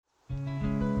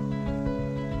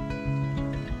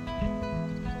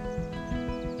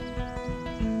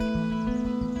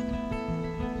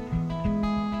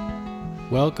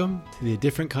Welcome to the A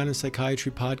Different Kind of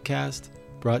Psychiatry podcast,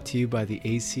 brought to you by the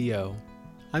ACO.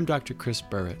 I'm Dr. Chris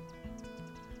Burrett.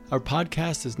 Our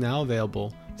podcast is now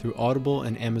available through Audible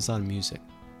and Amazon Music.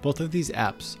 Both of these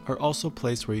apps are also a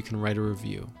place where you can write a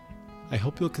review. I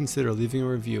hope you'll consider leaving a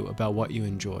review about what you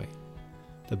enjoy.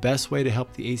 The best way to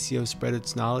help the ACO spread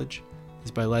its knowledge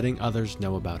is by letting others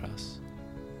know about us.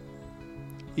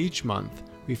 Each month,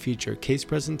 we feature a case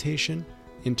presentation,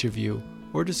 interview,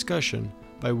 or discussion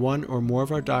by one or more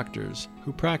of our doctors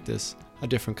who practice a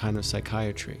different kind of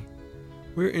psychiatry.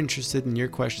 We're interested in your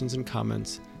questions and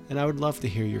comments, and I would love to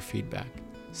hear your feedback.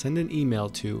 Send an email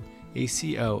to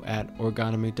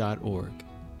aco@orgonomy.org.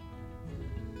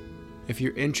 If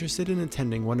you're interested in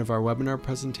attending one of our webinar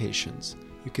presentations,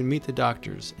 you can meet the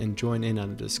doctors and join in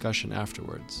on a discussion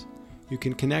afterwards. You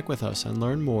can connect with us and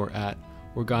learn more at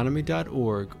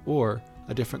orgonomy.org or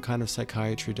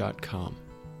adifferentkindofpsychiatry.com.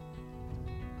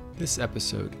 This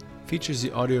episode features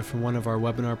the audio from one of our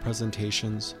webinar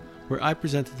presentations where I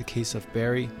presented the case of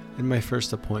Barry in my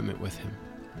first appointment with him.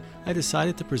 I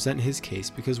decided to present his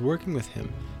case because working with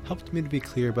him helped me to be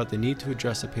clear about the need to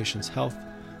address a patient's health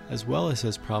as well as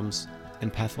his problems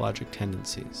and pathologic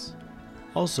tendencies.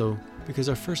 Also, because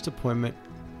our first appointment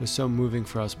was so moving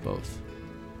for us both.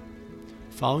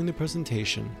 Following the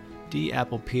presentation, Dee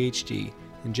Apple, PhD,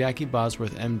 and Jackie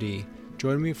Bosworth, MD,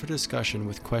 joined me for discussion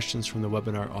with questions from the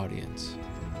webinar audience.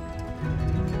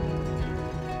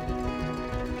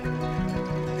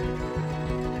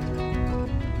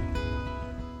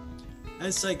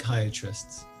 As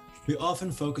psychiatrists, we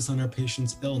often focus on our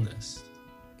patients' illness,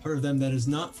 part of them that is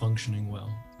not functioning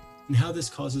well, and how this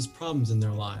causes problems in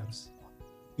their lives.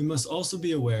 We must also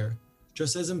be aware,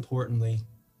 just as importantly,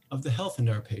 of the health in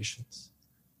our patients.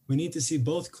 We need to see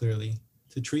both clearly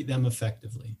to treat them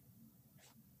effectively.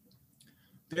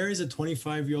 Barry is a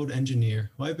 25-year-old engineer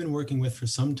who I've been working with for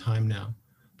some time now,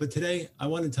 but today I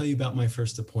want to tell you about my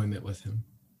first appointment with him.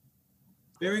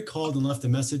 Barry called and left a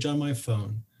message on my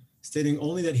phone, stating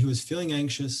only that he was feeling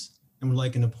anxious and would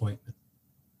like an appointment.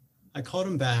 I called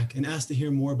him back and asked to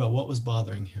hear more about what was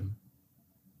bothering him.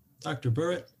 Dr.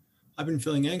 Burrett, I've been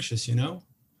feeling anxious,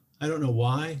 I don't know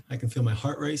why. I can feel my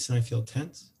heart race and I feel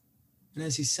tense. And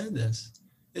as he said this,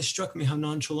 it struck me how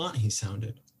nonchalant he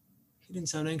sounded. He didn't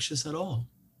sound anxious at all.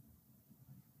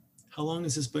 How long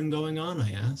has this been going on?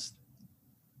 I asked.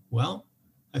 Well,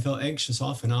 I felt anxious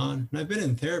off and on, and I've been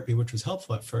in therapy, which was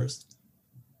helpful at first.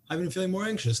 I've been feeling more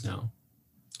anxious now.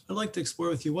 I'd like to explore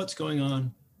with you what's going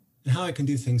on and how I can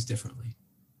do things differently.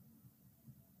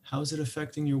 How is it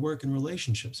affecting your work and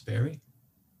relationships, Barry?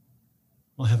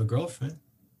 Well, I have a girlfriend.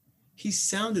 He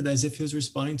sounded as if he was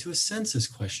responding to a census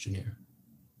questionnaire.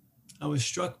 I was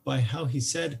struck by how he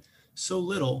said so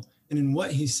little, and in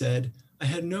what he said, I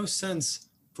had no sense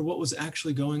for what was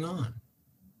actually going on.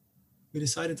 We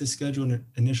decided to schedule an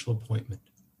initial appointment.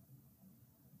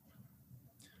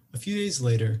 A few days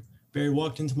later, Barry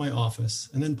walked into my office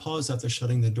and then paused after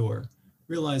shutting the door,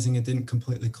 realizing it didn't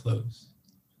completely close.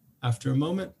 After a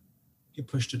moment, he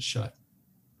pushed it shut.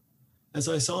 As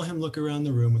I saw him look around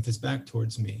the room with his back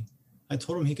towards me, I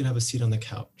told him he could have a seat on the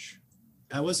couch.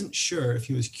 I wasn't sure if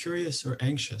he was curious or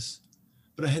anxious,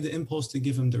 but I had the impulse to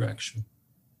give him direction.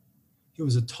 He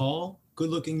was a tall,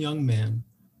 good-looking young man,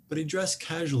 but he dressed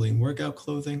casually in workout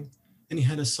clothing, and he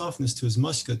had a softness to his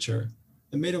musculature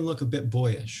that made him look a bit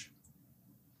boyish.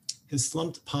 His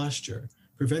slumped posture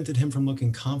prevented him from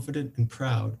looking confident and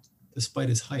proud, despite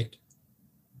his height.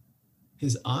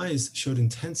 His eyes showed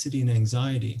intensity and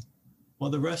anxiety, while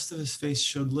the rest of his face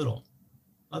showed little,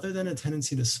 other than a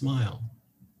tendency to smile.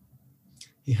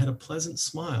 He had a pleasant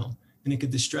smile, and it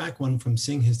could distract one from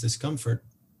seeing his discomfort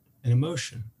and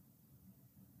emotion.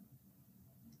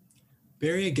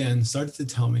 Barry again started to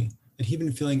tell me that he'd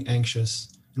been feeling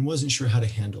anxious and wasn't sure how to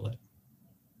handle it.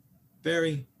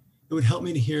 Barry, it would help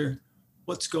me to hear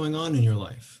what's going on in your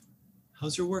life.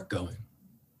 How's your work going?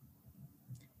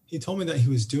 He told me that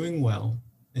he was doing well,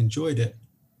 enjoyed it,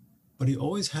 but he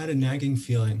always had a nagging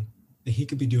feeling that he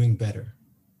could be doing better.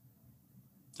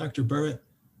 Dr. Burrett,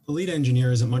 the lead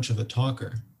engineer, isn't much of a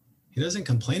talker. He doesn't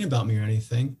complain about me or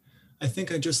anything. I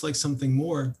think I'd just like something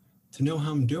more to know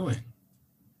how I'm doing.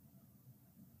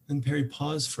 Then Barry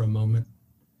paused for a moment,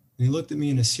 and he looked at me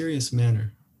in a serious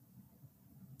manner.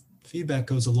 Feedback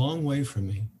goes a long way for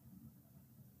me.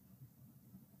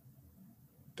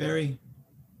 Barry,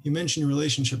 you mentioned your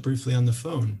relationship briefly on the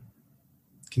phone.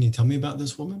 Can you tell me about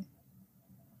this woman?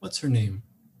 What's her name?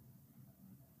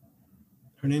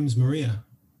 Her name's Maria.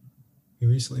 We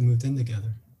recently moved in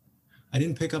together. I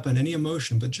didn't pick up on any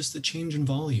emotion, but just a change in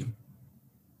volume.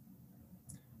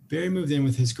 Barry moved in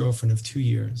with his girlfriend of 2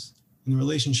 years, and the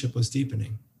relationship was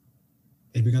deepening.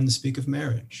 They'd begun to speak of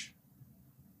marriage.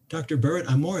 Dr. Burritt,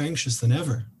 I'm more anxious than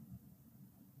ever.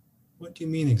 What do you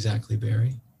mean exactly,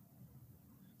 Barry?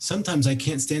 Sometimes I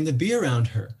can't stand to be around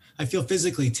her. I feel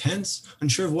physically tense,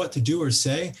 unsure of what to do or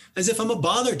say, as if I'm a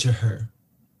bother to her.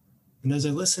 And as I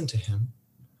listened to him,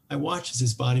 I watched as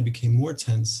his body became more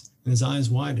tense and his eyes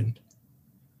widened.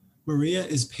 Maria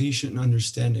is patient and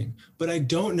understanding, but I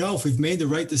don't know if we've made the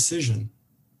right decision.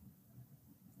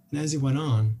 And as he went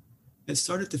on, it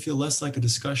started to feel less like a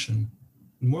discussion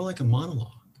and more like a monologue.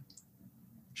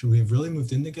 Should we have really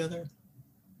moved in together?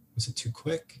 Was it too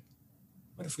quick?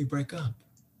 What if we break up?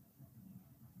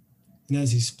 And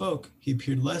as he spoke, he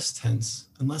appeared less tense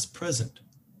and less present.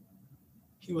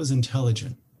 He was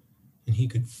intelligent, and he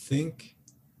could think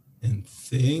and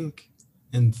think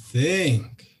and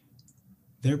think,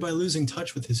 thereby losing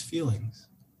touch with his feelings.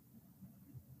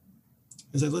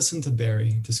 As I listened to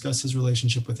Barry discuss his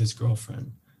relationship with his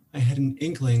girlfriend, I had an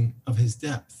inkling of his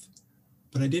depth,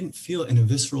 but I didn't feel it in a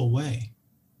visceral way.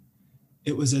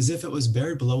 It was as if it was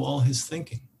buried below all his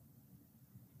thinking.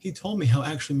 He told me how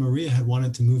actually Maria had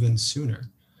wanted to move in sooner,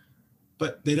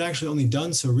 but they'd actually only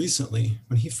done so recently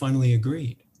when he finally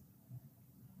agreed.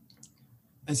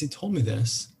 As he told me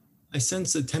this, I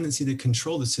sensed a tendency to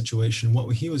control the situation and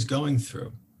what he was going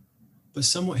through, but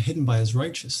somewhat hidden by his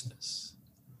righteousness.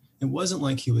 It wasn't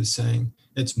like he was saying,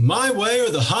 it's my way or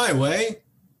the highway,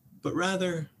 but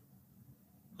rather,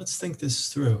 let's think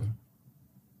this through.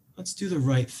 Let's do the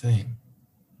right thing.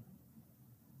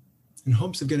 In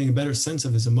hopes of getting a better sense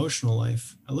of his emotional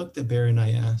life, I looked at Barry and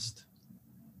I asked,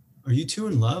 are you two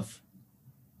in love?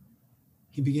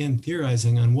 He began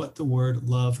theorizing on what the word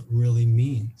love really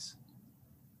means.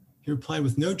 He replied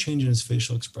with no change in his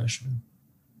facial expression.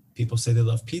 People say they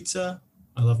love pizza.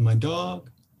 I love my dog.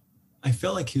 I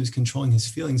felt like he was controlling his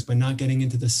feelings by not getting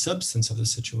into the substance of the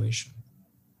situation.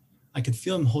 I could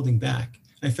feel him holding back.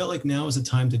 I felt like now was the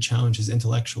time to challenge his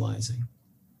intellectualizing.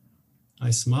 I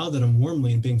smiled at him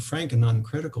warmly and being frank and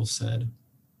non-critical said,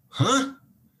 huh?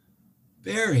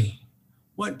 Barry,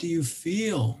 what do you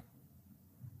feel?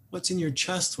 What's in your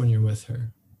chest when you're with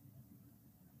her?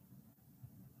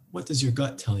 What does your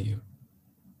gut tell you?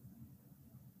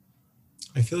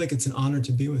 I feel like it's an honor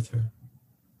to be with her.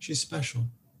 She's special.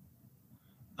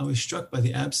 I was struck by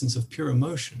the absence of pure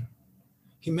emotion.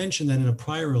 He mentioned that in a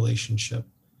prior relationship,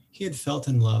 he had felt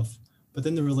in love, but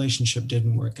then the relationship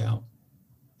didn't work out.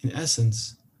 In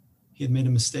essence, he had made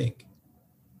a mistake.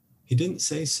 He didn't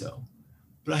say so,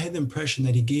 but I had the impression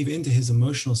that he gave into his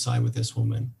emotional side with this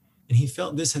woman, and he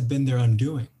felt this had been their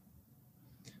undoing.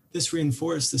 This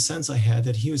reinforced the sense I had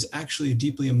that he was actually a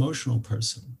deeply emotional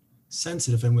person,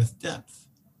 sensitive and with depth,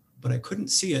 but I couldn't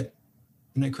see it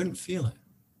and I couldn't feel it.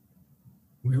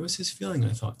 Where was his feeling,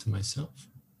 I thought to myself.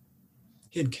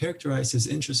 He had characterized his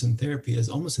interest in therapy as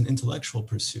almost an intellectual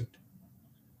pursuit.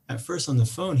 At first on the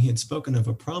phone, he had spoken of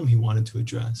a problem he wanted to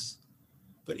address,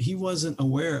 but he wasn't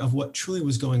aware of what truly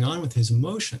was going on with his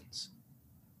emotions.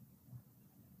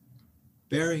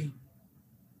 Barry,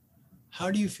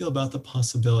 how do you feel about the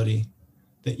possibility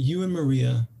that you and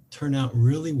Maria turn out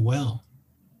really well?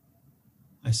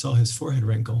 I saw his forehead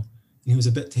wrinkle, and he was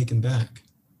a bit taken back.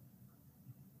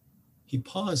 He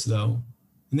paused, though,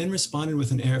 and then responded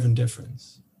with an air of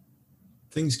indifference.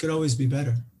 Things could always be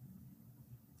better.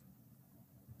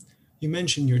 You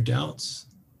mentioned your doubts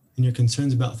and your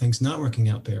concerns about things not working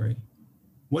out, Barry.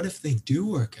 What if they do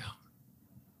work out?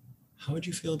 How would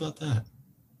you feel about that?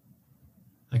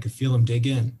 I could feel him dig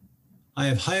in. I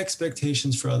have high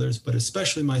expectations for others, but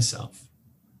especially myself.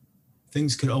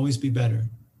 Things could always be better.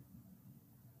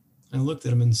 I looked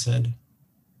at him and said,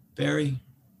 Barry,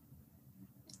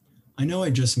 I know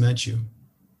I just met you,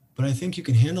 but I think you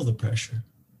can handle the pressure.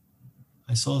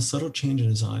 I saw a subtle change in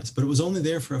his eyes, but it was only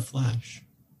there for a flash.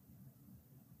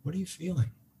 What are you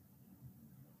feeling?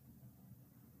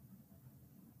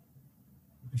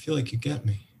 I feel like you get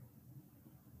me.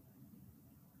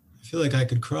 I feel like I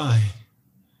could cry.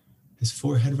 His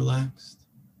forehead relaxed,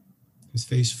 his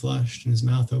face flushed, and his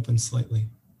mouth opened slightly.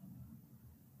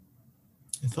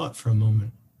 I thought for a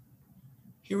moment.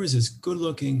 Here was this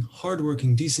good-looking,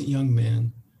 hard-working, decent young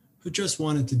man who just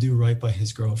wanted to do right by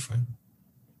his girlfriend.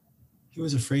 He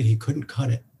was afraid he couldn't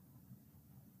cut it.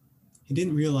 He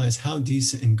didn't realize how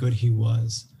decent and good he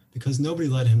was because nobody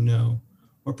let him know,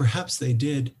 or perhaps they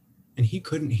did, and he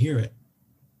couldn't hear it.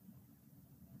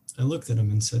 I looked at him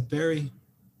and said, Barry,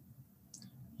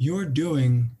 you're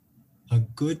doing a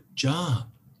good job.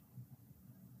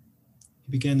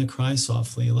 He began to cry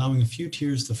softly, allowing a few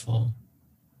tears to fall.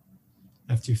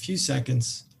 After a few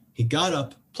seconds, he got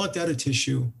up, plucked out a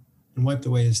tissue, and wiped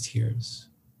away his tears.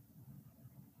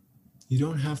 You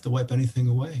don't have to wipe anything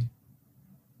away.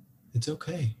 It's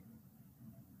okay.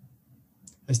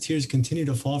 As tears continued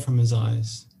to fall from his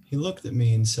eyes, he looked at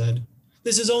me and said,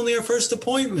 "This is only our first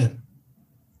appointment."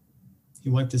 He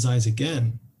wiped his eyes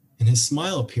again, and his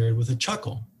smile appeared with a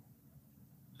chuckle.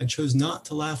 I chose not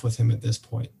to laugh with him at this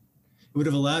point. It would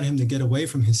have allowed him to get away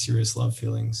from his serious love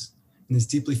feelings and his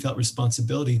deeply felt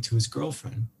responsibility to his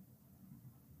girlfriend.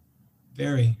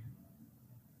 "Barry,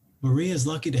 Maria is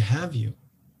lucky to have you."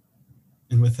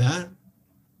 And with that,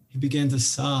 he began to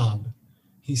sob.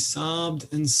 He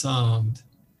sobbed and sobbed.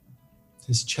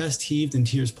 His chest heaved and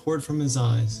tears poured from his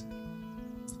eyes.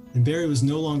 And Barry was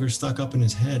no longer stuck up in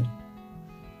his head.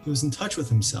 He was in touch with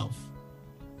himself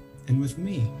and with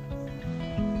me.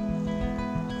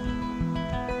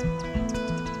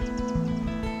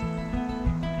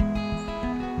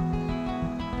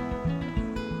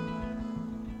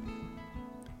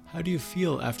 How do you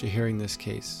feel after hearing this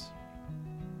case?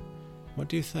 What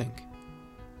do you think?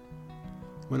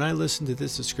 When I listen to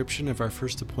this description of our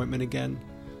first appointment again,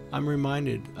 I'm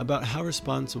reminded about how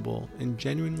responsible and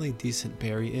genuinely decent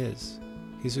Barry is.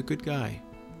 He's a good guy.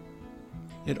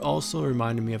 It also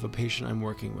reminded me of a patient I'm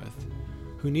working with,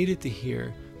 who needed to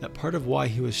hear that part of why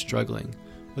he was struggling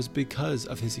was because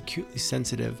of his acutely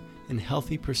sensitive and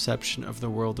healthy perception of the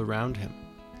world around him.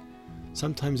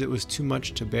 Sometimes it was too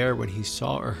much to bear when he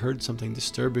saw or heard something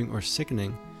disturbing or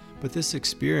sickening, but this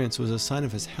experience was a sign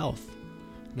of his health,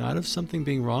 not of something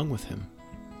being wrong with him.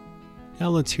 Now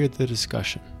let's hear the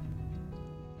discussion.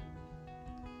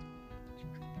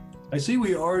 I see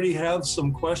we already have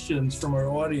some questions from our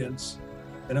audience,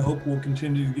 and I hope we'll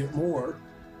continue to get more.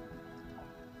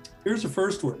 Here's the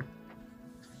first one.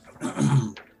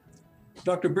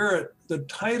 Dr. Barrett, the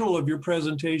title of your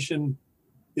presentation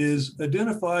is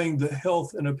Identifying the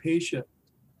Health in a Patient.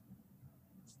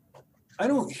 I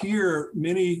don't hear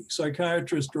many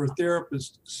psychiatrists or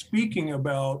therapists speaking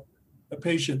about a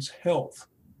patient's health.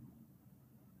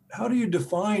 How do you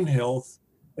define health,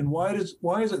 and why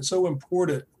is it so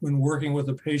important when working with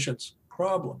a patient's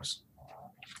problems?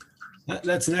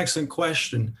 That's an excellent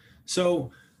question.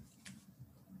 So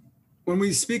when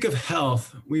we speak of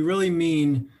health, we really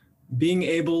mean being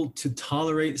able to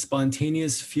tolerate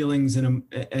spontaneous feelings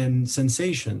and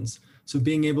sensations. So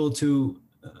being able to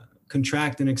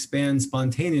contract and expand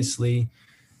spontaneously.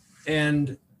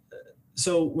 And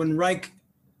so when Reich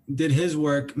did his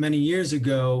work many years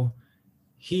ago,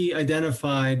 he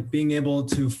identified being able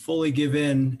to fully give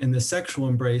in the sexual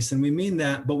embrace. And we mean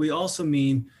that, but we also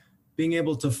mean being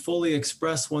able to fully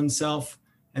express oneself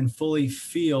and fully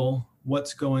feel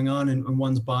what's going on in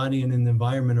one's body and in the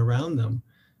environment around them.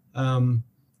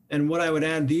 And what I would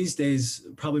add these days,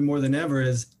 probably more than ever,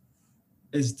 is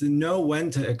to know when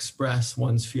to express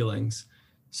one's feelings.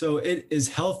 So it is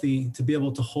healthy to be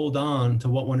able to hold on to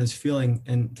what one is feeling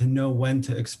and to know when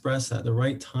to express that, the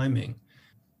right timing.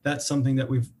 That's something that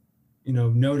we've,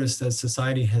 noticed as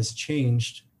society has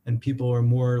changed and people are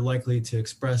more likely to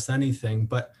express anything.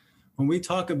 But when we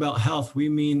talk about health, we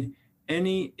mean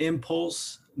any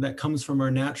impulse that comes from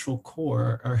our natural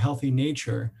core, our healthy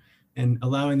nature, and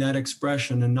allowing that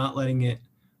expression and not letting it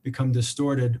become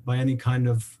distorted by any kind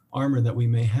of armor that we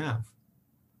may have.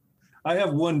 I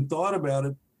have one thought about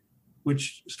it,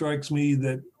 which strikes me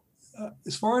that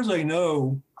as far as I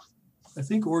know, I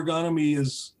think orgonomy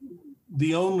is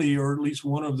the only, or at least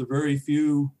one of the very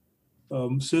few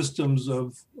systems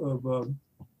of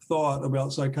thought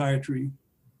about psychiatry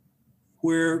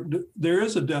where there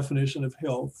is a definition of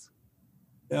health,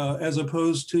 as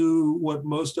opposed to what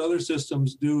most other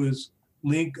systems do is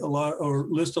link a lot or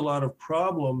list a lot of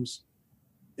problems,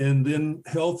 and then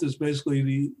health is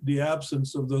basically the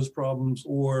absence of those problems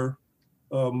or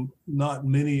not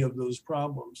many of those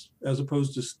problems, as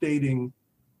opposed to stating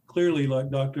clearly, like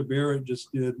Dr. Barrett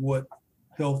just did, what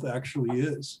health actually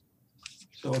is.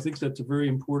 So I think that's a very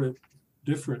important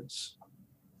difference.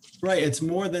 Right, it's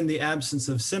more than the absence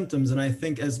of symptoms. And I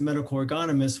think as medical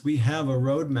ergonomists, we have a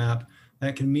roadmap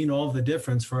that can mean all the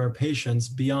difference for our patients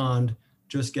beyond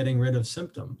just getting rid of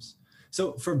symptoms.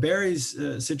 So for Barry's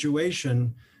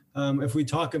situation, if we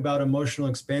talk about emotional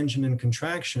expansion and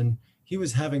contraction, he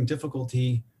was having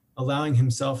difficulty allowing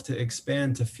himself to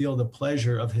expand, to feel the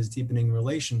pleasure of his deepening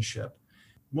relationship.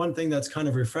 One thing that's kind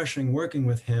of refreshing working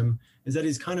with him is that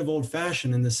he's kind of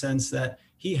old-fashioned in the sense that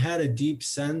he had a deep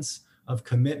sense of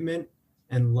commitment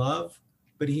and love,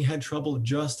 but he had trouble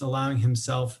just allowing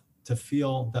himself to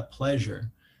feel that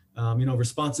pleasure.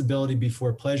 Responsibility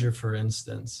before pleasure, for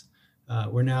instance,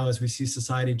 where now as we see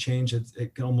society change,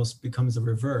 it almost becomes the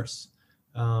reverse.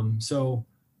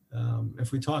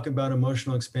 If we talk about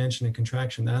emotional expansion and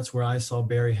contraction, that's where I saw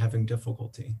Barry having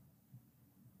difficulty.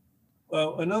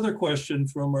 Another question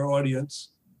from our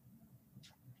audience.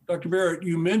 Dr. Barrett,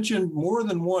 you mentioned more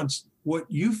than once what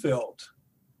you felt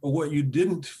or what you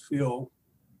didn't feel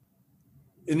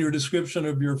in your description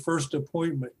of your first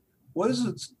appointment. What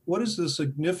is the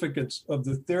significance of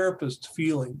the therapist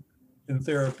feeling in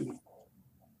therapy?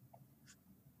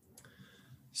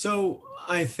 So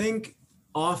I think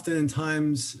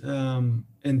oftentimes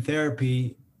in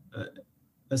therapy,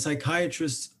 a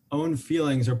psychiatrist's own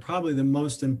feelings are probably the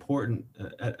most important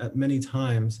at many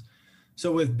times.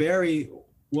 So with Barry,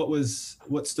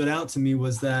 what stood out to me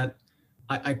was that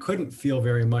I couldn't feel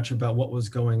very much about what was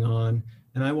going on,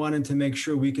 and I wanted to make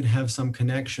sure we could have some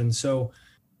connection. So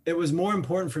it was more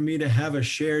important for me to have a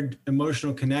shared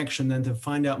emotional connection than to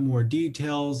find out more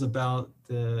details about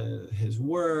his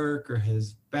work or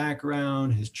his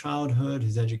background, his childhood,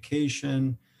 his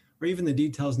education, or even the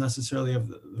details necessarily of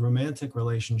the romantic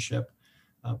relationship,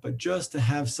 but just to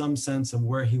have some sense of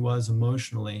where he was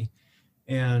emotionally.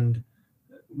 And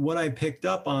what I picked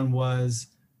up on was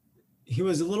he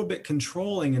was a little bit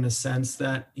controlling in a sense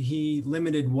that he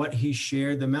limited what he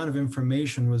shared. The amount of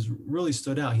information was really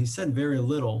stood out. He said very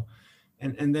little.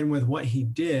 And then with what he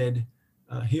did,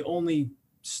 he only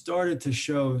started to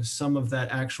show some of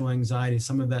that actual anxiety,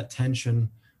 some of that tension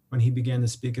when he began to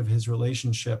speak of his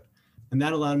relationship. And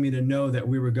that allowed me to know that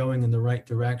we were going in the right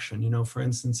direction. You know, for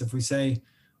instance, if we say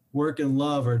work and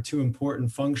love are two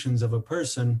important functions of a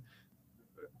person,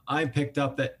 I picked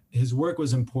up that his work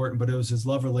was important, but it was his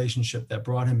love relationship that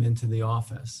brought him into the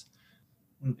office.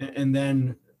 And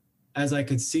then as I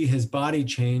could see his body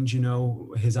change, you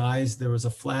know, his eyes, there was a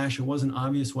flash. It wasn't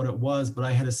obvious what it was, but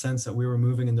I had a sense that we were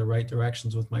moving in the right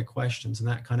directions with my questions, and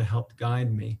that kind of helped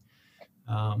guide me.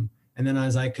 And then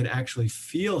as I could actually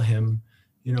feel him,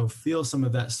 you know, feel some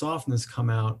of that softness come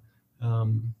out,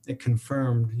 it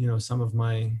confirmed, you know, some of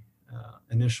my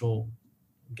initial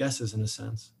guesses in a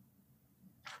sense.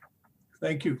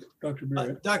 Thank you, Dr.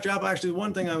 Barrett. Dr. Apple, actually,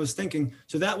 one thing I was thinking,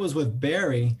 so that was with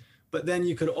Barry, but then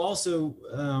you could also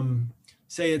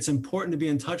say it's important to be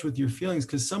in touch with your feelings,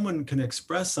 because someone can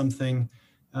express something,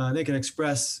 they can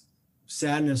express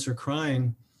sadness or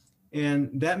crying,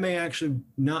 and that may actually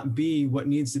not be what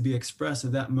needs to be expressed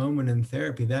at that moment in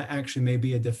therapy. That actually may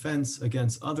be a defense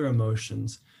against other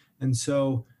emotions. And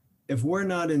so if we're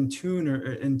not in tune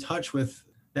or in touch with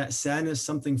that sadness,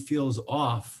 something feels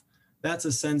off, that's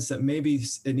a sense that maybe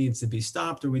it needs to be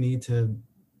stopped, or we need to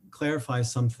clarify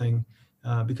something,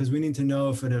 because we need to know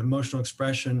if an emotional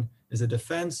expression is a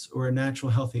defense or a natural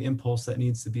healthy impulse that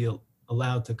needs to be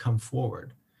allowed to come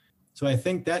forward. So I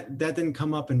think that didn't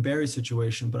come up in Barry's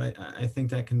situation, but I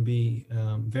think that can be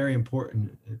very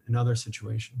important in other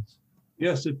situations.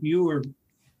 Yes, if you were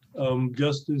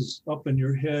just as up in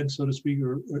your head, so to speak,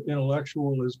 or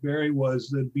intellectual as Barry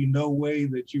was, there'd be no way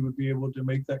that you would be able to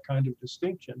make that kind of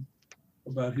distinction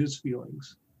about his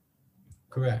feelings.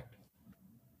 Correct.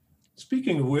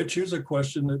 Speaking of which, here's a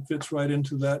question that fits right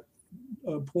into that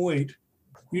point.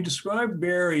 You described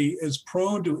Barry as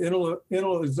prone to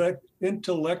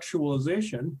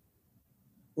intellectualization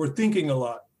or thinking a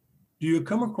lot. Do you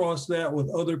come across that with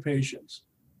other patients?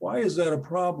 Why is that a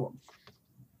problem?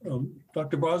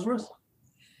 Dr. Bosworth?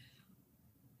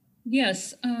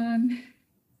 Yes.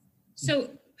 So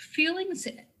feelings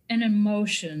and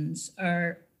emotions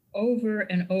are over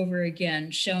and over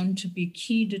again shown to be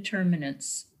key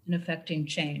determinants in affecting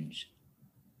change.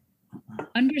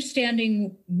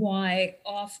 Understanding why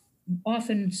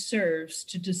often serves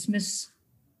to dismiss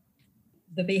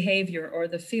the behavior or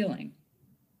the feeling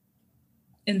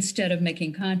instead of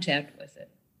making contact with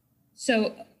it.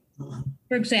 So,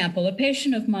 for example, a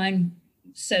patient of mine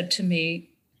said to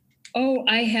me, "Oh,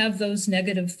 I have those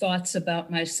negative thoughts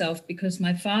about myself because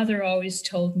my father always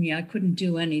told me I couldn't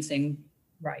do anything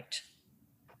right."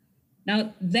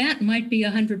 Now, that might be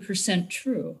 100%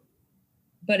 true,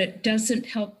 but it doesn't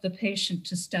help the patient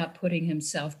to stop putting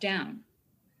himself down.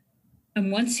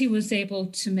 And once he was able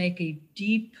to make a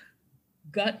deep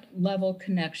gut level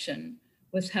connection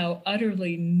with how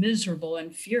utterly miserable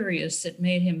and furious it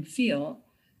made him feel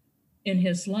in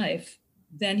his life,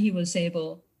 then he was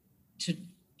able to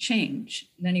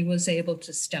change. Then he was able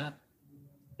to stop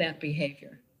that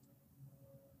behavior.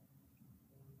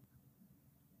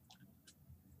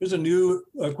 Here's a new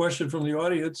question from the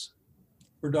audience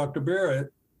for Dr.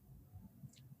 Barrett.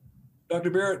 Dr.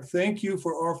 Barrett, thank you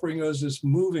for offering us this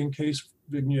moving case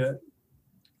vignette.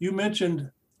 You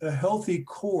mentioned a healthy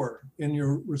core in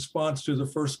your response to the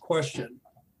first question.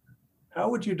 How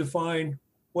would you define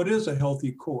what is a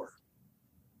healthy core?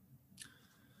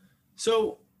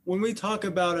 So when we talk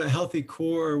about a healthy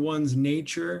core or one's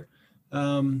nature,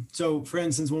 so for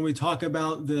instance, when we talk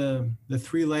about the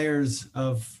three layers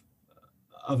of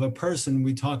a person,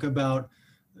 we talk about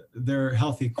their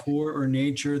healthy core or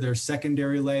nature, their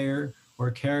secondary layer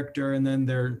or character, and then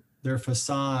their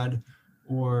facade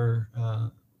or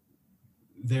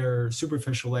their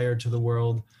superficial layer to the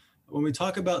world. When we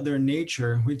talk about their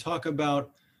nature, we talk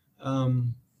about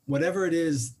whatever it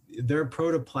is, their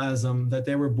protoplasm that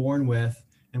they were born with,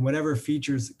 and whatever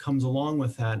features comes along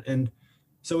with that. And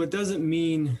so it doesn't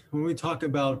mean when we talk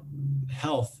about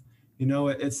health,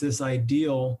 it's this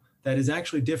ideal that is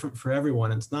actually different for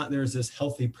everyone. It's not there's this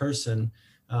healthy person,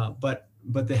 but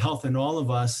the health in all of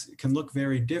us can look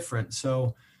very different.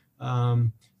 So,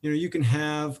 you can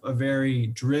have a very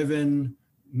driven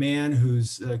man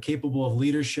who's capable of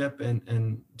leadership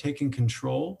and taking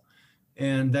control,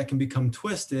 and that can become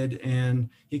twisted, and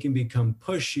he can become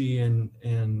pushy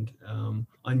and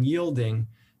unyielding.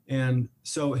 And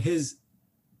so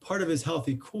part of his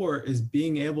healthy core is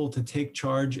being able to take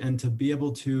charge and to be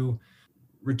able to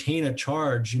retain a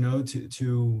charge,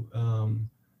 to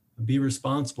be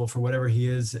responsible for whatever he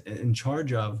is in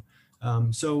charge of.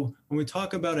 So when we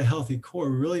talk about a healthy core,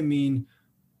 we really mean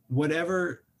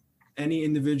whatever any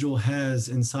individual has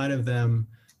inside of them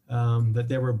that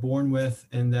they were born with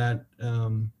and that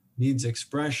needs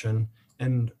expression.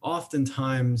 And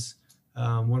oftentimes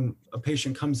when a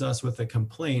patient comes to us with a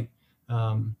complaint,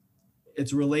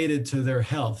 it's related to their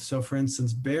health. So for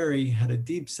instance, Barry had a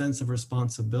deep sense of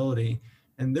responsibility,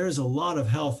 and there's a lot of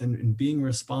health in being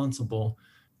responsible,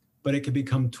 but it could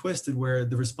become twisted where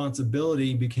the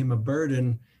responsibility became a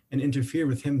burden and interfere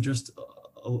with him just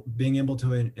being able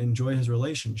to enjoy his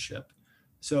relationship.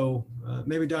 So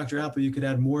maybe Dr. Apple, you could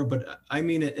add more, but I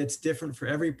mean, it's different for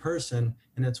every person,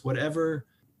 and it's whatever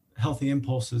healthy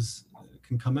impulses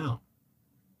can come out.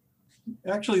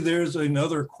 Actually, there's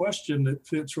another question that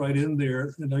fits right in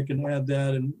there, and I can add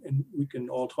that and we can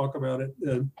all talk about it.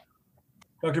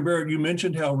 Dr. Barrett, you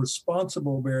mentioned how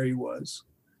responsible Barry was.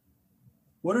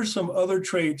 What are some other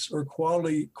traits or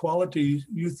qualities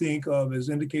you think of as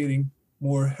indicating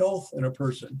more health in a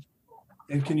person?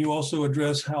 And can you also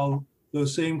address how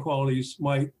those same qualities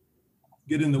might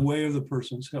get in the way of the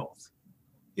person's health?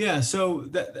 Yeah, so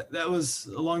that was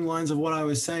along the lines of what I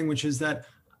was saying, which is that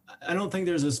I don't think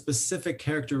there's a specific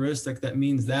characteristic that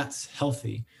means that's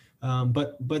healthy,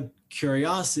 but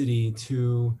curiosity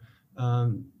to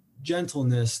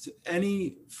gentleness, to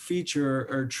any feature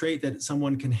or trait that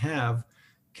someone can have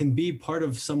can be part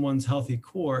of someone's healthy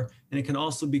core, and it can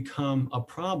also become a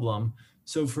problem.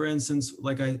 So for instance,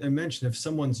 like I mentioned, if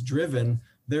someone's driven,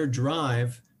 their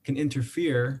drive can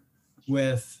interfere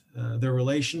with their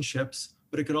relationships,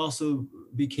 but it could also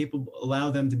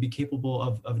allow them to be capable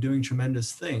of doing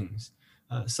tremendous things.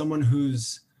 Someone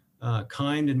who's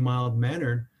kind and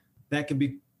mild-mannered, that can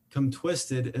become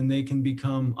twisted, and they can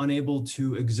become unable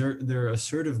to exert their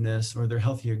assertiveness or their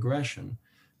healthy aggression.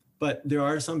 But there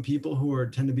are some people who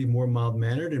tend to be more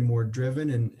mild-mannered and more driven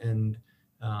and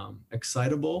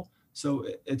excitable. So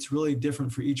it's really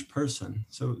different for each person.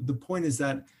 So the point is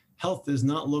that health does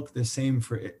not look the same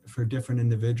for different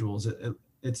individuals.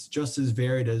 It's just as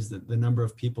varied as the number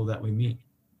of people that we meet.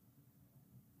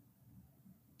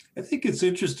 I think it's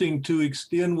interesting to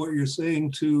extend what you're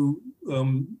saying to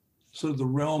sort of the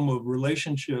realm of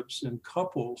relationships and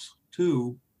couples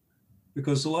too,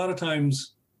 because a lot of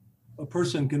times a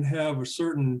person can have a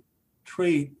certain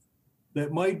trait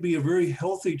that might be a very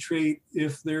healthy trait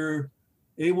if they're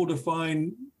able to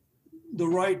find the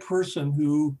right person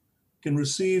who can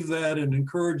receive that and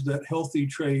encourage that healthy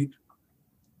trait,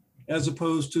 as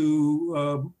opposed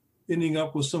to ending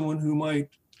up with someone who might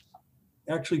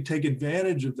actually take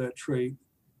advantage of that trait.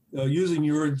 Using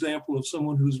your example of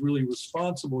someone who's really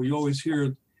responsible, you always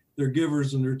hear they're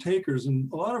givers and they're takers.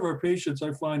 And a lot of our patients,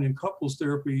 I find in couples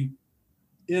therapy,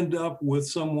 end up with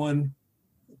someone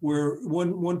where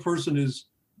one person is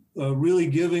really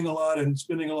giving a lot and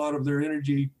spending a lot of their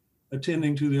energy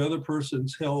attending to the other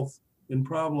person's health and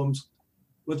problems,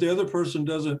 but the other person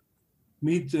doesn't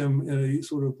meet them in a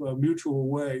sort of a mutual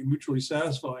way, mutually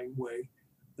satisfying way.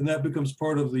 And that becomes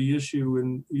part of the issue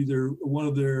in either one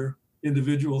of their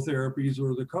individual therapies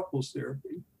or the couples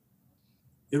therapy.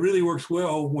 It really works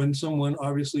well when someone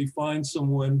obviously finds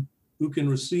someone who can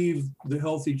receive the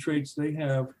healthy traits they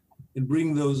have and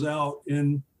bring those out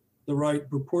in the right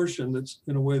proportion, that's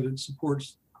in a way that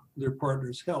supports their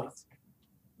partner's health,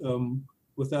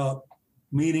 without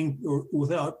meaning or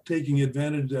without taking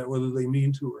advantage of that, whether they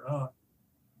mean to or not.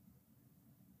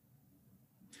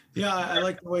 Yeah, I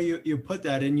like the way you put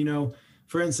that. And,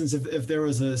 for instance, if there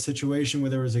was a situation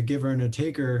where there was a giver and a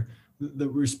taker, the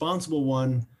responsible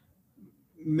one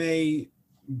may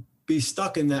be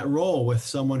stuck in that role with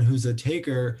someone who's a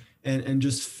taker and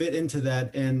just fit into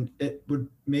that. And it would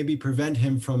maybe prevent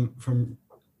him from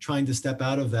trying to step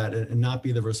out of that and not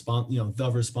be the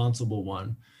responsible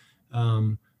one.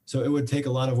 So it would take a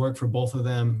lot of work for both of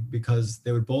them because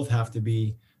they would both have to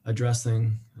be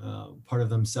addressing part of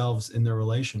themselves in their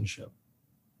relationship.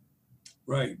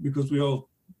 Right, because we all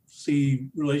see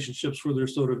relationships where they're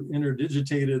sort of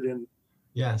interdigitated, and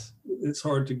Yes. it's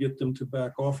hard to get them to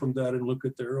back off from that and look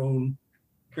at their own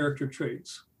character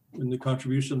traits and the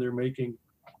contribution they're making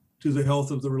to the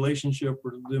health of the relationship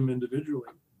or them individually.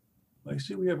 I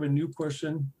see we have a new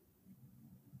question.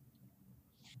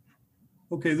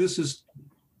 Okay, this is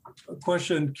a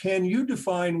question. Can you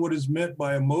define what is meant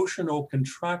by emotional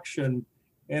contraction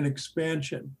and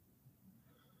expansion?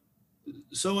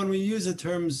 So when we use the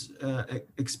terms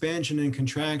expansion and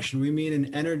contraction, we mean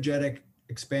an energetic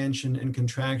expansion and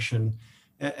contraction.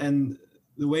 And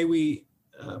the way we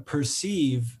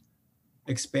perceive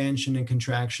expansion and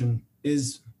contraction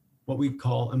is what we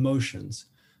call emotions.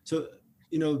 So,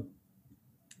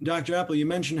 Dr. Apple, you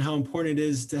mentioned how important it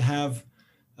is to have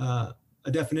a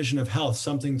definition of health,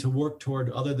 something to work toward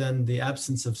other than the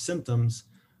absence of symptoms.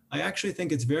 I actually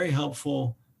think it's very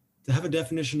helpful to have a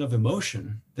definition of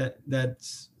emotion that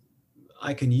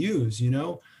I can use.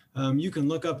 You can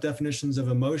look up definitions of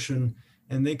emotion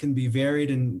and they can be varied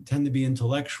and tend to be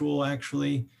intellectual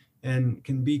actually, and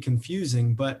can be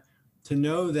confusing. But to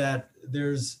know that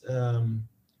there's an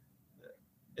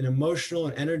emotional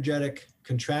and energetic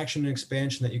contraction and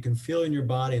expansion that you can feel in your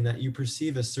body and that you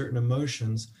perceive as certain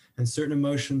emotions, and certain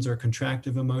emotions are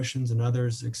contractive emotions and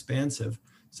others expansive.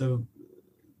 So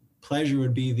pleasure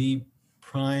would be the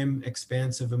prime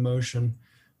expansive emotion.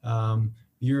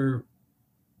 You're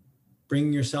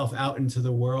bringing yourself out into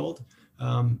the world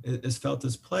is felt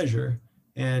as pleasure,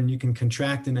 and you can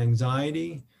contract in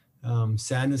anxiety.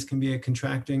 Sadness can be a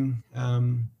contracting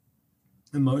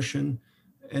emotion.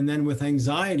 And then with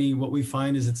anxiety, what we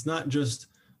find is it's not just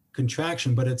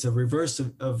contraction, but it's a reverse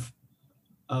of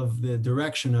the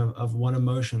direction of one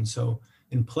emotion. So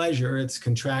in pleasure, it's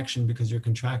contraction because you're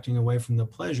contracting away from the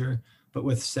pleasure. But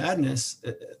with sadness,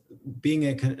 being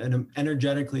an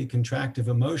energetically contractive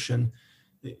emotion,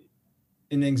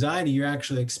 in anxiety, you're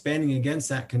actually expanding against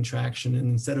that contraction. And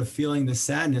instead of feeling the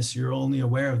sadness, you're only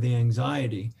aware of the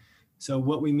anxiety. So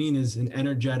what we mean is an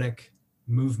energetic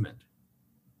movement.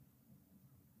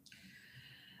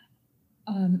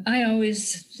 I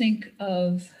always think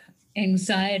of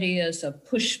anxiety as a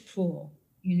push-pull.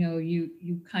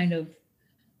 You kind of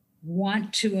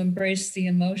want to embrace the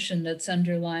emotion that's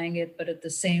underlying it, but at the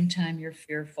same time, you're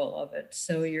fearful of it.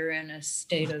 So you're in a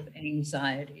state of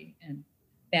anxiety and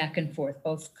back and forth,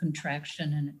 both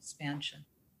contraction and expansion.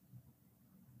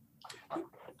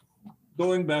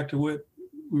 Going back to what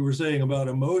we were saying about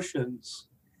emotions,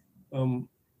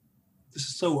 this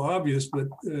is so obvious, but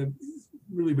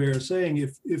really bears saying,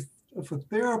 if a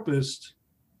therapist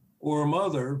or a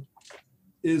mother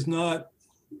is not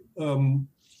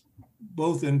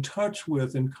both in touch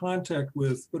with, in contact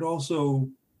with, but also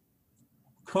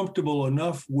comfortable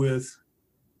enough with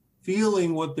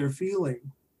feeling what they're feeling,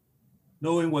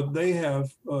 knowing what they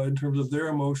have in terms of their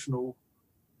emotional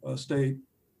state,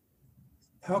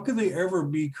 how can they ever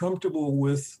be comfortable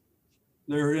with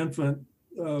their infant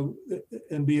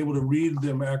and be able to read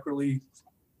them accurately?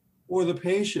 Or the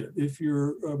patient, if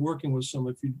you're working with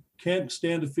someone, if you can't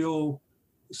stand to feel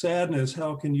sadness,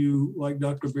 how can you, like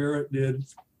Dr. Barrett did,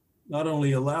 not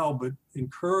only allow, but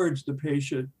encourage the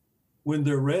patient when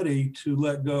they're ready to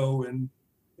let go and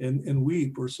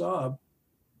weep or sob?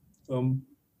 There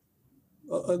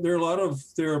are a lot of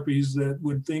therapies that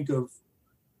would think of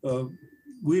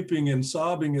weeping and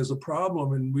sobbing as a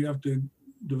problem, and we have to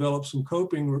develop some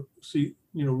coping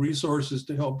resources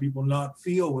to help people not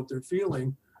feel what they're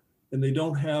feeling. And they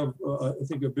don't have, I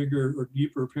think, a bigger or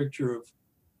deeper picture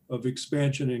of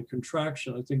expansion and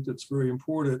contraction. I think that's very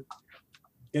important.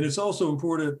 And it's also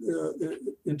important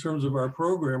in terms of our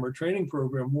program, our training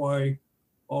program, why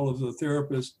all of the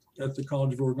therapists at the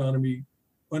College of Orgonomy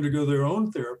undergo their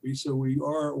own therapy, so we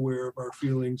are aware of our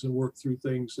feelings and work through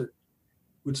things that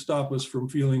would stop us from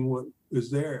feeling what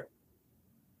is there.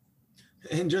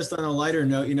 And just on a lighter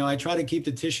note, I try to keep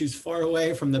the tissues far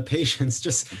away from the patients.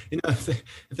 Just, if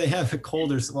they have a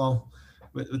cold or, well,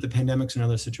 with the pandemics and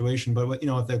other situation, but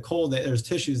if they're cold, there's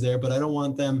tissues there, but I don't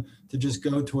want them to just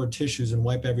go toward tissues and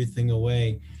wipe everything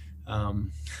away.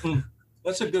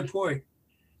 That's a good point.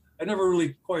 I never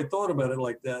really quite thought about it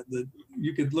like that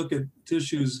you could look at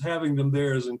tissues, having them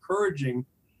there as encouraging,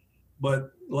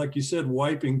 but like you said,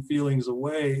 wiping feelings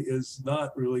away is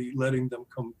not really letting them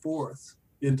come forth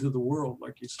into the world,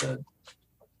 like you said.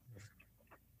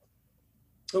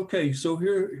 Okay, so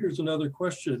here's another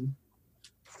question.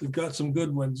 We've got some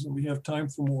good ones and we have time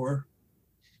for more.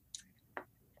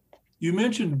 You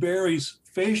mentioned Barry's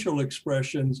facial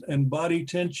expressions and body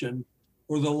tension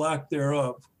or the lack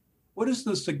thereof. What is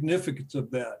the significance of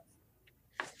that?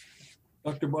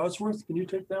 Dr. Bosworth, can you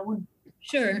take that one?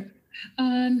 Sure.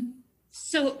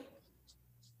 So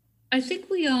I think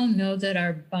we all know that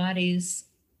our bodies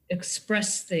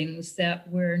express things that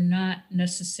we're not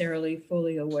necessarily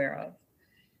fully aware of.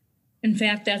 In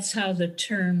fact, that's how the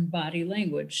term body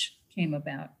language came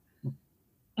about.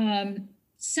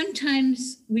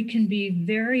 Sometimes we can be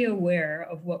very aware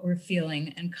of what we're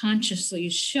feeling and consciously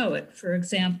show it. For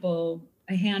example,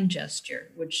 a hand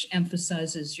gesture, which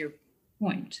emphasizes your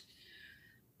point.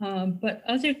 But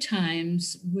other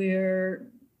times we're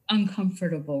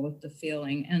uncomfortable with the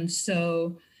feeling. And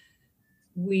so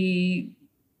we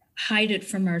hide it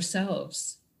from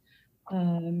ourselves.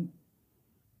 And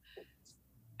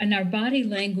our body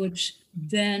language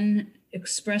then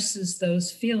expresses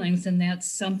those feelings. And that's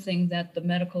something that the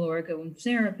medical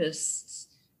ergotherapist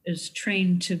is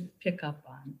trained to pick up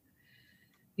on.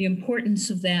 The importance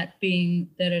of that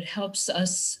being that it helps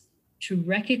us to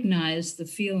recognize the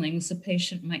feelings a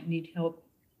patient might need help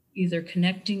either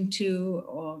connecting to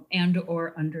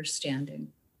or understanding.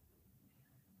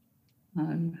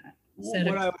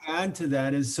 What I would add to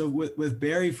that is, so with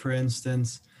Barry, for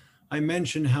instance, I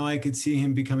mentioned how I could see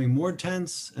him becoming more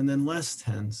tense and then less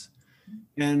tense.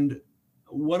 And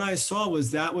what I saw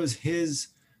was that was his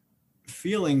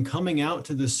feeling coming out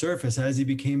to the surface as he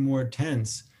became more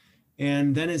tense.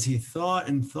 And then as he thought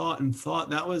and thought and thought,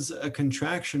 that was a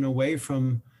contraction away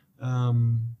from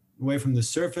the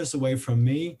surface, away from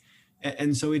me.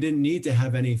 And so he didn't need to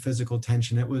have any physical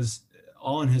tension. It was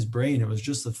all in his brain. It was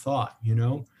just a thought, you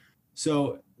know?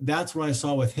 So that's what I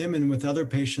saw with him. And with other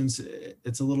patients,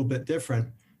 it's a little bit different.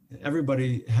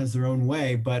 Everybody has their own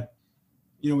way, but,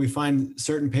 you know, we find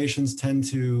certain patients tend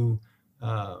to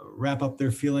wrap up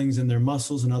their feelings in their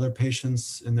muscles and other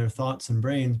patients in their thoughts and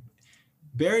brain.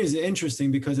 Barry's interesting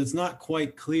because it's not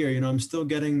quite clear. You know, I'm still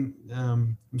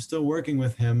working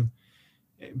with him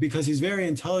because he's very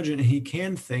intelligent and he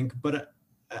can think. But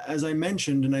as I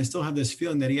mentioned, and I still have this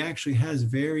feeling that he actually has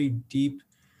very deep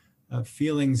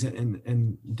feelings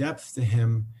and depth to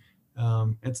him.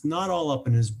 It's not all up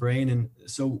in his brain. And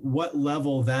so what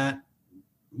level that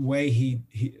way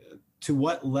to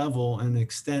what level and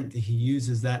extent he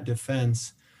uses that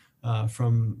defense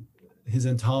from his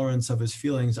intolerance of his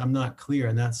feelings, I'm not clear.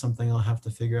 And that's something I'll have to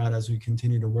figure out as we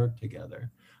continue to work together.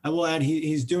 I will add,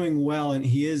 he's doing well and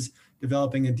he is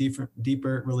developing a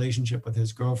deeper relationship with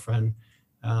his girlfriend.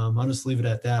 I'll just leave it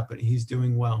at that, but he's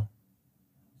doing well.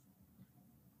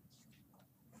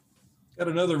 Got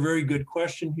another very good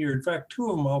question here. In fact, two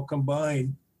of them I'll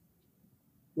combine.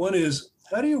 One is,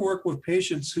 how do you work with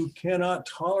patients who cannot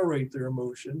tolerate their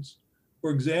emotions?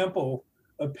 For example,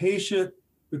 a patient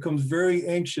becomes very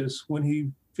anxious when he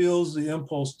feels the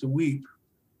impulse to weep.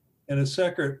 And a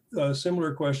second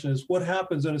similar question is, what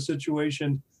happens in a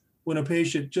situation when a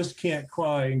patient just can't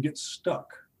cry and gets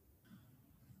stuck?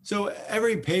 So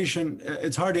every patient,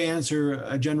 it's hard to answer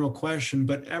a general question,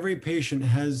 but every patient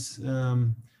has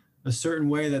a certain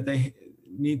way that they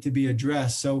need to be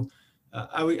addressed. So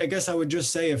I guess I would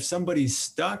just say if somebody's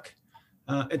stuck,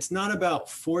 it's not about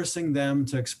forcing them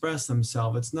to express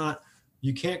themselves. It's not,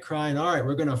 you can't cry and all right,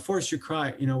 we're going to force you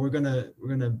cry. You know, we're going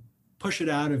to push it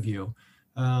out of you.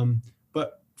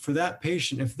 But for that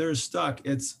patient, if they're stuck,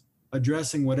 it's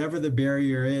addressing whatever the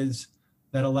barrier is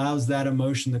that allows that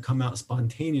emotion to come out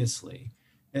spontaneously.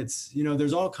 It's, you know,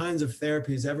 there's all kinds of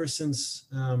therapies ever since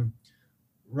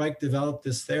Reich developed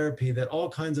this therapy, that all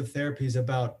kinds of therapies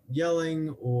about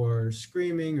yelling or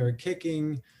screaming or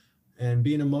kicking and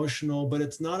being emotional, but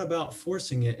it's not about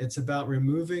forcing it. It's about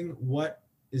removing what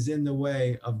is in the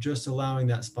way of just allowing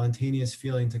that spontaneous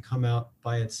feeling to come out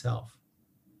by itself.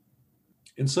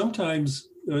 And sometimes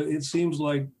it seems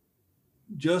like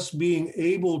just being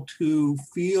able to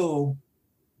feel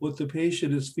what the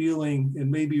patient is feeling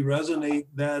and maybe resonate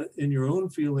that in your own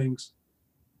feelings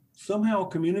somehow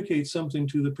communicates something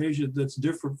to the patient that's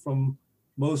different from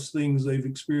most things they've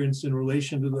experienced in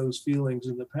relation to those feelings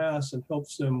in the past, and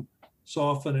helps them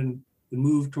soften and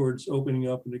move towards opening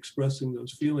up and expressing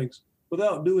those feelings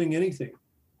without doing anything.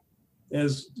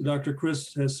 As Dr.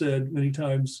 Chris has said many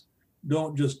times,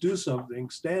 don't just do something,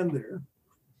 stand there.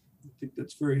 I think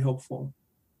that's very helpful.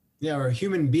 Yeah, or a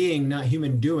human being, not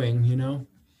human doing, you know?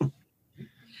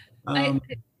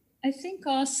 I think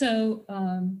also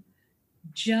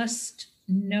just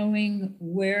knowing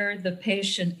where the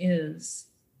patient is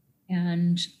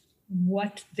and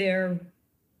what they're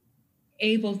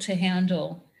able to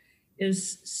handle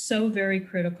is so very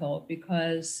critical,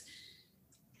 because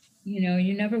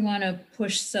You never want to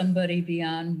push somebody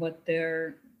beyond what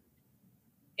they're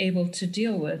able to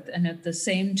deal with. And at the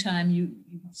same time, you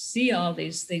see all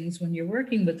these things when you're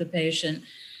working with the patient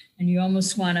and you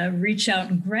almost want to reach out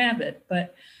and grab it.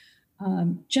 But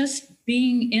just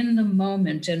being in the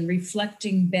moment and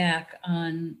reflecting back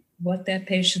on what that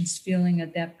patient's feeling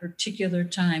at that particular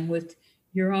time with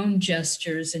your own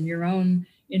gestures and your own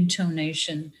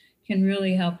intonation can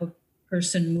really help a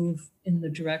person move in the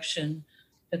direction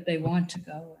that they want to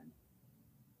go in.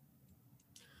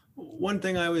 One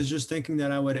thing I was just thinking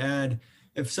that I would add,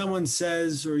 if someone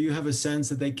says or you have a sense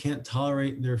that they can't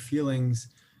tolerate their feelings,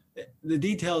 the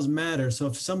details matter. So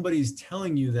if somebody's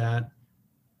telling you that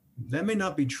may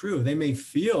not be true. They may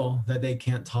feel that they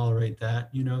can't tolerate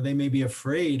that. They may be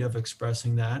afraid of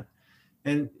expressing that.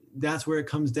 And that's where it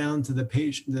comes down to the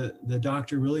patient, the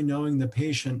doctor really knowing the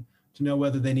patient to know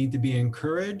whether they need to be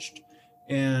encouraged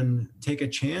and take a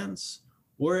chance,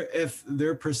 or if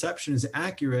their perception is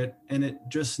accurate and it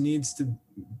just needs to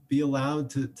be allowed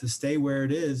to stay where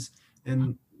it is.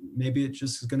 And maybe it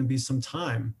just is going to be some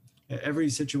time. Every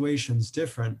situation is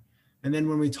different. And then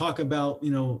when we talk about,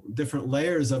 different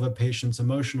layers of a patient's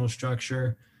emotional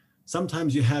structure,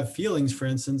 sometimes you have feelings, for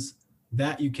instance,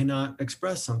 that you cannot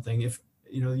express something. If,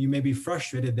 you may be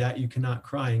frustrated that you cannot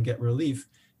cry and get relief.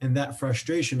 And that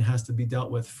frustration has to be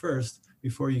dealt with first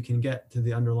before you can get to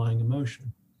the underlying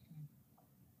emotion.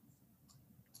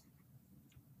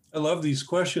 I love these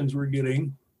questions we're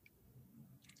getting.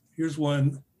 Here's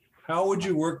one. How would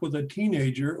you work with a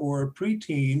teenager or a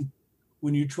preteen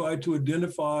when you try to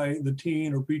identify the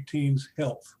teen or preteen's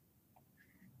health?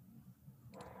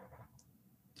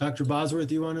 Dr. Bosworth,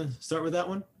 do you want to start with that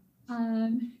one?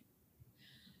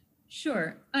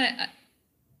 Sure.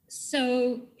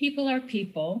 So people are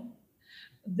people.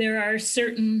 There are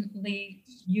certainly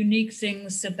unique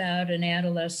things about an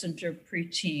adolescent or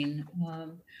preteen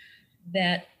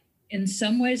that in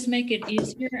some ways make it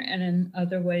easier and in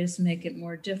other ways make it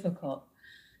more difficult.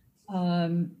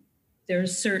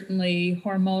 There's certainly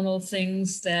hormonal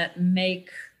things that make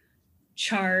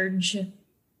charge,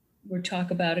 we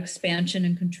talk about expansion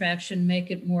and contraction,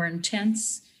 make it more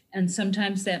intense. And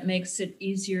sometimes that makes it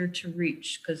easier to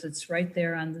reach because it's right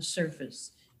there on the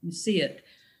surface. You see it.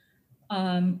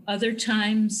 Other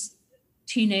times,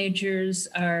 teenagers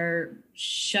are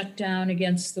shut down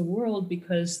against the world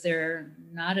because they're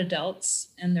not adults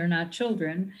and they're not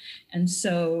children. And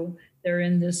so they're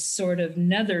in this sort of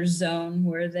nether zone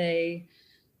where they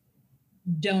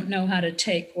don't know how to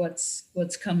take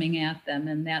what's coming at them.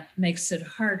 And that makes it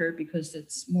harder because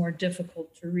it's more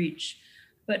difficult to reach.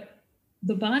 But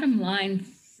the bottom line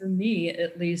for me,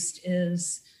 at least,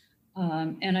 is,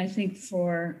 and I think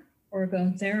for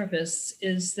orgone therapists,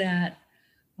 is that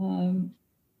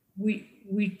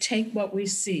we take what we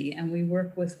see and we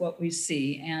work with what we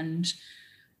see. And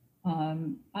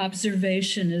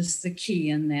observation is the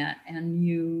key in that. And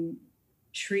you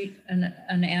treat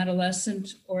an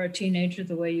adolescent or a teenager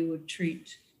the way you would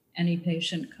treat any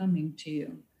patient coming to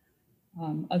you,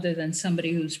 other than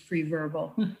somebody who's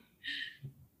pre-verbal,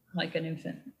 like an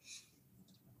infant.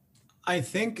 I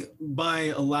think by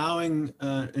allowing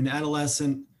an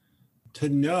adolescent to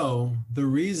know the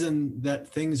reason that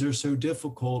things are so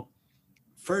difficult,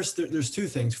 first, there's two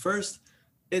things. First,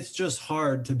 it's just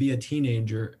hard to be a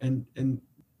teenager, and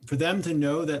for them to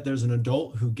know that there's an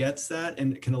adult who gets that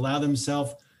and can allow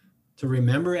themselves to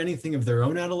remember anything of their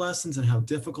own adolescence and how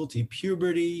difficulty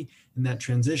puberty and that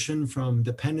transition from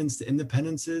dependence to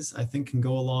independence is, I think can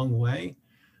go a long way.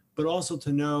 But also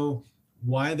to know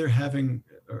why they're having,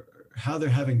 or how they're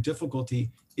having difficulty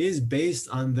is based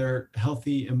on their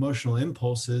healthy emotional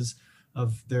impulses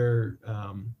of their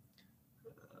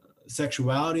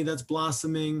sexuality that's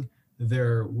blossoming,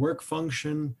 their work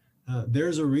function.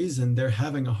 There's a reason they're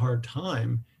having a hard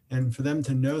time. And for them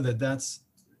to know that that's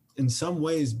in some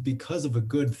ways because of a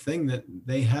good thing, that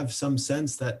they have some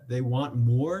sense that they want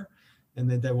more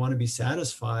and that they want to be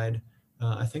satisfied,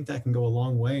 I think that can go a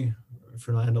long way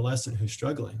for an adolescent who's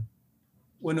struggling.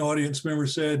 One audience member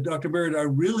said, Dr. Barrett, I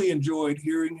really enjoyed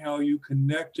hearing how you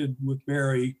connected with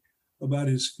Barry about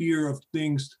his fear of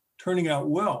things turning out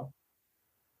well.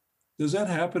 Does that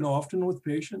happen often with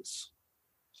patients?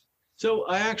 So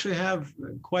I actually have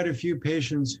quite a few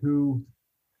patients who,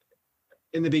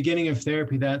 in the beginning of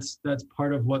therapy, that's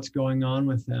part of what's going on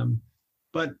with them.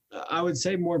 But I would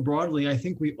say more broadly, I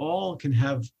think we all can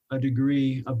have a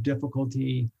degree of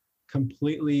difficulty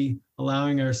completely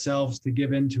allowing ourselves to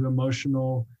give into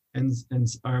emotional and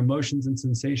our emotions and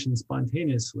sensations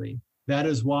spontaneously. That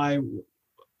is why,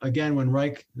 again, when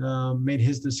Reich made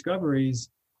his discoveries,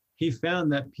 he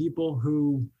found that people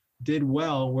who did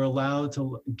well were allowed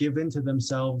to give into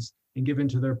themselves and give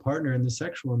into their partner in the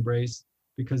sexual embrace,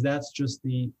 because that's just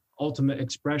the ultimate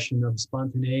expression of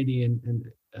spontaneity and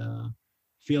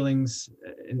feelings,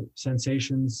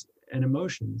 sensations, and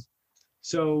emotions.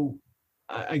 So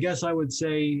I guess I would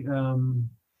say,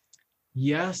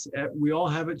 yes, we all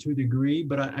have it to a degree,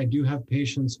 but I do have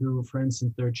patients who, for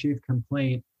instance, their chief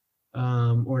complaint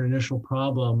or an initial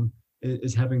problem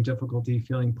is having difficulty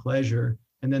feeling pleasure.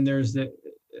 And then there's the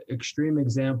extreme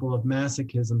example of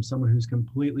masochism, someone who's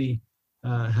completely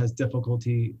has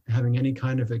difficulty having any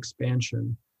kind of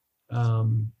expansion.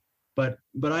 But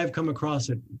I've come across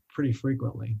it pretty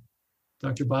frequently.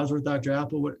 Dr. Bosworth, Dr.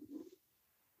 Apple, what?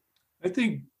 I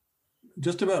think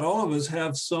just about all of us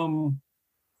have some,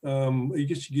 I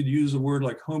guess you could use a word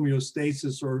like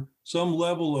homeostasis, or some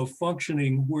level of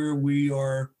functioning where we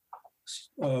are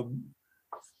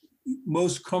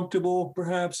most comfortable,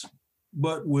 perhaps,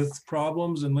 but with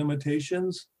problems and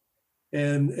limitations.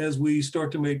 And as we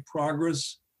start to make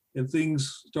progress and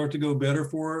things start to go better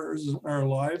for our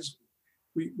lives,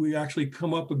 we actually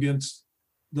come up against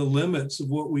the limits of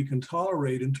what we can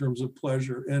tolerate in terms of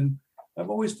pleasure. And I've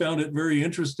always found it very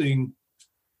interesting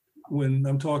when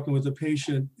I'm talking with a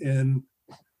patient and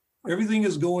everything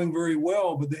is going very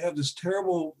well, but they have this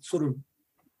terrible sort of,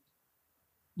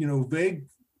 vague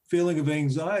feeling of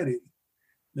anxiety.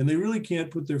 And they really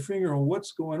can't put their finger on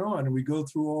what's going on. And we go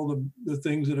through all the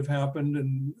things that have happened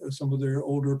and some of their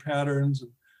older patterns.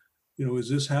 And, is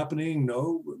this happening?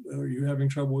 No. Are you having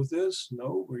trouble with this?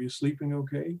 No. Are you sleeping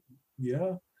okay?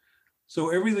 Yeah.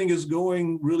 So everything is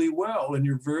going really well and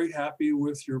you're very happy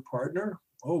with your partner.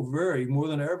 Oh, very, more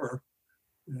than ever.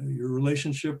 Your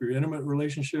relationship, your intimate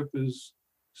relationship is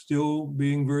still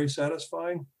being very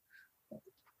satisfying.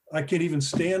 I can't even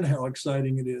stand how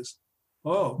exciting it is.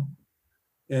 Oh,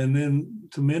 and then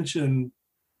to mention,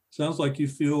 sounds like you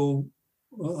feel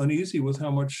uneasy with how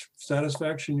much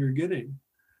satisfaction you're getting.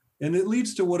 And it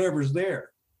leads to whatever's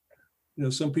there.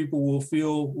 Some people will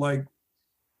feel like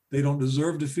they don't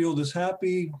deserve to feel this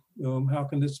happy. How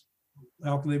can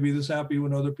they be this happy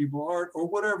when other people aren't, or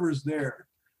whatever is there.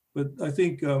 But I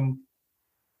think we're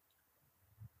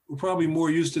probably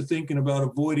more used to thinking about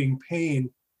avoiding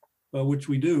pain, which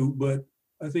we do, but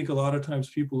I think a lot of times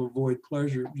people avoid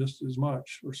pleasure just as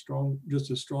much or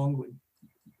just as strongly.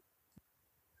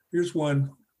 Here's one.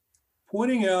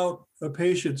 Pointing out a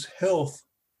patient's health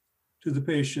to the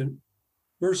patient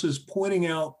versus pointing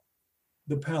out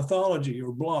the pathology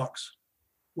or blocks.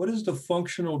 What is the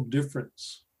functional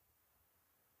difference?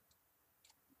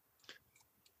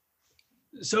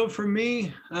 So for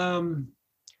me,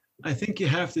 I think you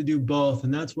have to do both.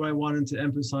 And that's what I wanted to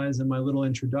emphasize in my little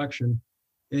introduction,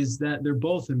 is that they're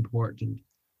both important.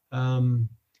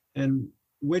 And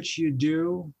which you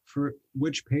do for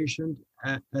which patient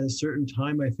at a certain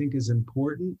time, I think is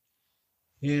important.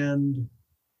 And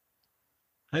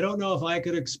I don't know if I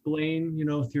could explain,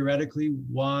 theoretically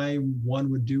why one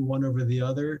would do one over the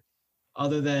other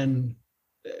than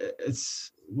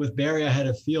it's with Barry, I had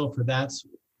a feel for that's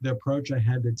the approach I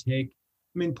had to take.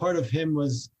 I mean, part of him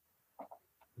was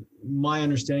my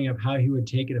understanding of how he would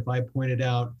take it if I pointed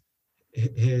out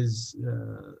his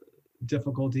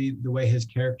difficulty, the way his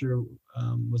character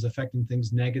was affecting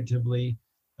things negatively.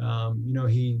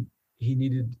 He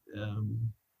needed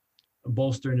a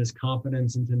bolster in his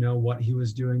confidence and to know what he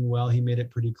was doing well. He made it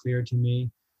pretty clear to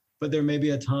me. But there may be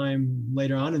a time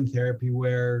later on in therapy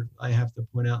where I have to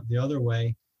point out the other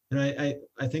way. And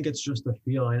I think it's just a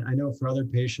feel. I know for other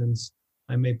patients,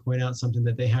 I may point out something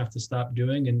that they have to stop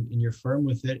doing and you're firm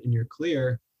with it and you're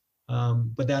clear,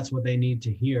 but that's what they need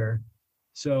to hear.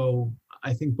 So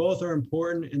I think both are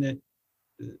important, and at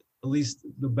least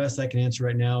the best I can answer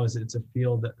right now is it's a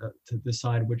field to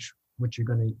decide which you're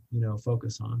going to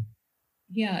focus on.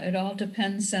 Yeah, it all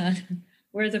depends on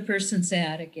where the person's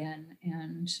at again,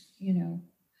 and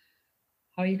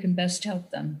how you can best help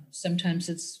them. Sometimes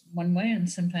it's one way and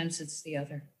sometimes it's the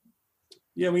other.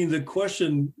 Yeah, I mean, the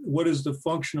question, what is the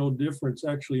functional difference,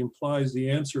 actually implies the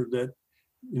answer that,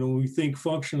 when we think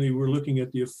functionally, we're looking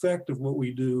at the effect of what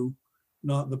we do,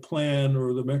 not the plan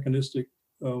or the mechanistic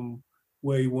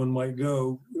way one might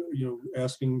go,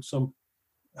 asking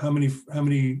how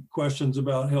many questions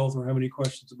about health or how many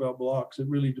questions about blocks. It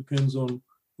really depends on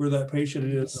where that patient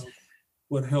is,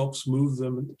 what helps move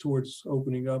them towards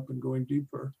opening up and going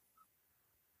deeper.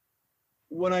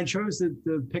 When I chose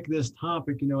to pick this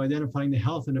topic, identifying the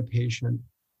health in a patient,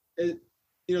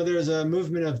 there's a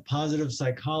movement of positive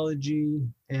psychology.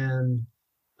 And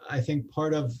I think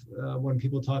part of when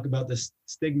people talk about the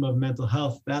stigma of mental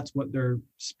health, that's what they're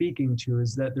speaking to,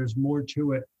 is that there's more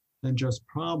to it than just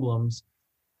problems.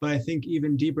 But I think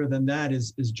even deeper than that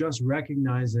is just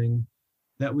recognizing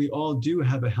that we all do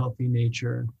have a healthy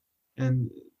nature, and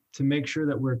to make sure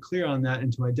that we're clear on that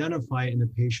and to identify it in the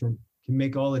patient can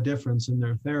make all the difference in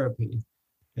their therapy.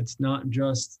 It's not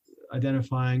just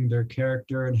identifying their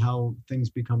character and how things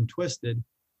become twisted,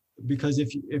 because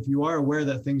if you are aware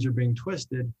that things are being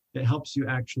twisted, it helps you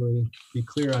actually be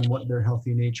clear on what their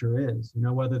healthy nature is,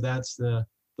 whether that's the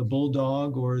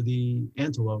bulldog or the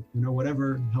antelope,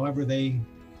 however they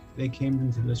came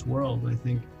into this world. I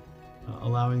think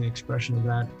allowing the expression of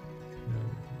that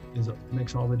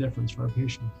makes all the difference for our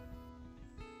patients.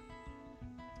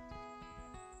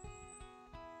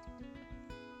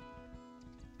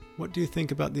 What do you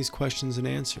think about these questions and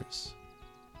answers?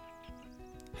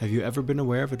 Have you ever been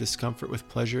aware of a discomfort with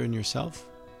pleasure in yourself?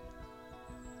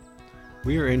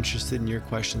 We are interested in your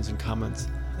questions and comments,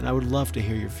 and I would love to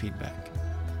hear your feedback.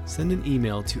 Send an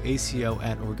email to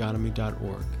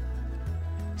aco@orgonomy.org.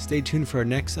 Stay tuned for our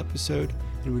next episode,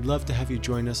 and we'd love to have you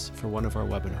join us for one of our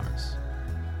webinars.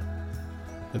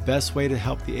 The best way to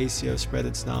help the ACO spread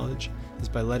its knowledge is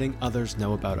by letting others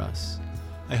know about us.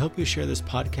 I hope you share this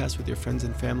podcast with your friends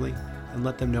and family and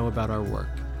let them know about our work.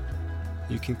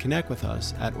 You can connect with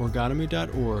us at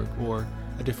orgonomy.org or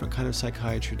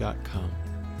adifferentkindofpsychiatry.com.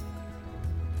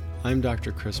 I'm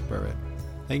Dr. Chris Burrett.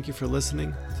 Thank you for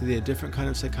listening to the A Different Kind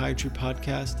of Psychiatry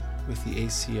podcast with the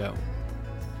ACO.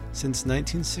 Since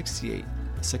 1968,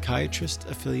 psychiatrists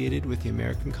affiliated with the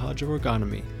American College of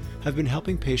Orgonomy have been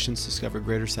helping patients discover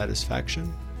greater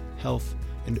satisfaction, health,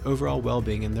 and overall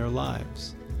well-being in their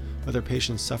lives. Whether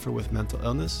patients suffer with mental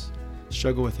illness,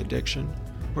 struggle with addiction,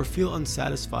 or feel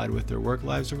unsatisfied with their work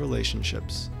lives or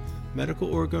relationships, medical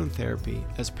orgone therapy,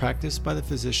 as practiced by the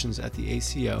physicians at the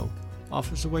ACO,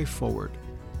 offers a way forward,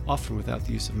 often without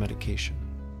the use of medication.